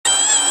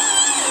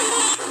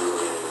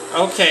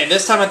Okay,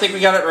 this time I think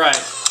we got it right.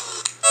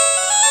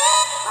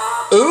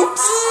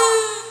 Oops!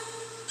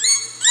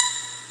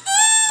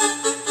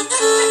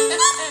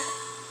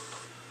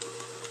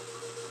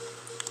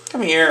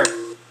 Come here.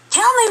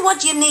 Tell me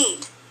what you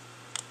need.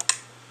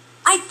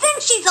 I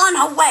think she's on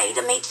her way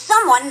to meet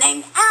someone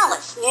named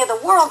Alice near the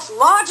world's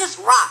largest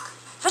rock.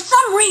 For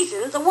some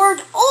reason, the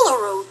word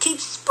Uluru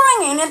keeps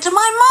springing into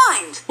my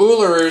mind.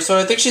 Uluru, so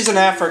I think she's in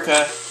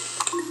Africa.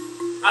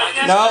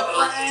 No,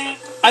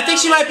 I think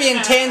she might be in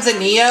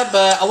Tanzania,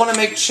 but I want to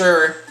make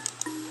sure.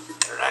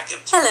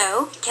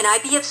 Hello, can I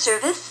be of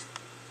service?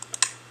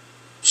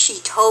 She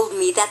told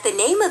me that the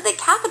name of the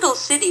capital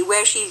city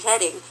where she's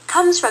heading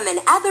comes from an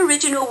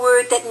Aboriginal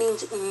word that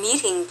means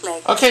meeting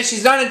place. Okay,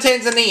 she's not in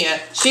Tanzania.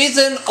 She's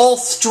in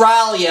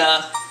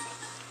Australia.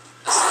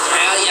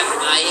 Australia,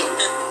 mate.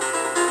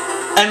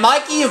 And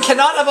Mikey, you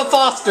cannot have a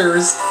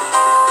Foster's.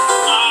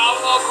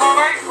 Well,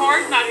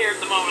 Corey's not here at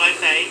the moment, I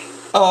think.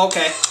 Oh,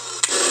 okay.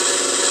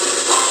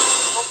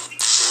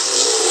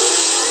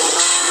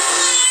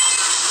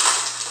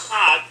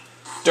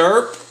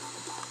 Derp.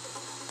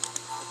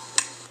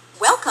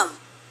 Welcome.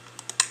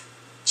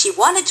 She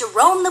wanted to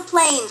roam the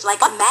plains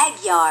like a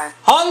Magyar.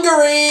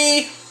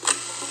 Hungary!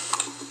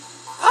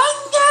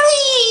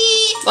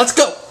 Hungary! Let's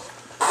go.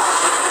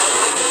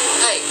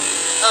 Hey,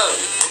 oh.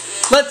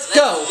 Let's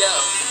go.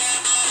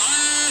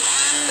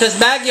 Because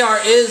Magyar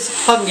is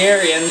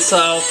Hungarian,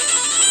 so...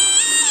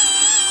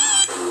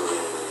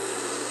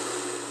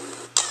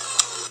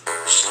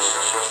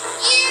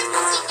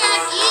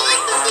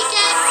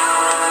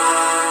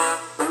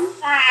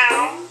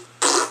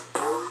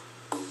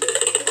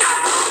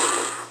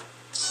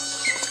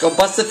 Go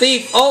bust the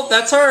thief. Oh,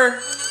 that's her.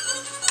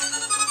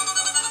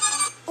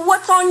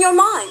 What's on your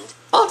mind?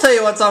 I'll tell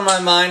you what's on my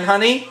mind,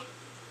 honey.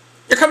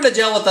 You're coming to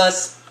jail with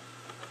us.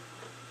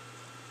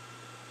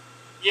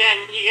 Yeah,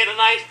 and you get a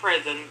nice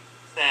prison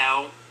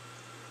cell.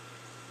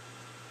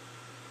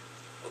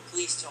 Oh,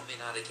 please tell me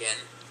not again.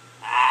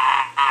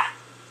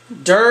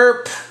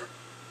 Derp.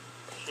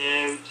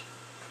 Shoot.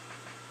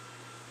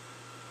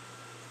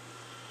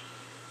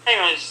 Hang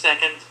on just a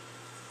second.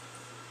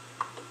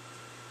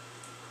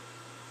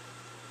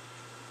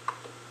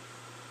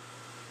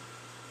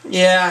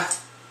 Yeah.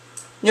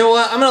 You know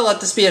what? I'm gonna let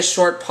this be a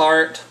short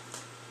part.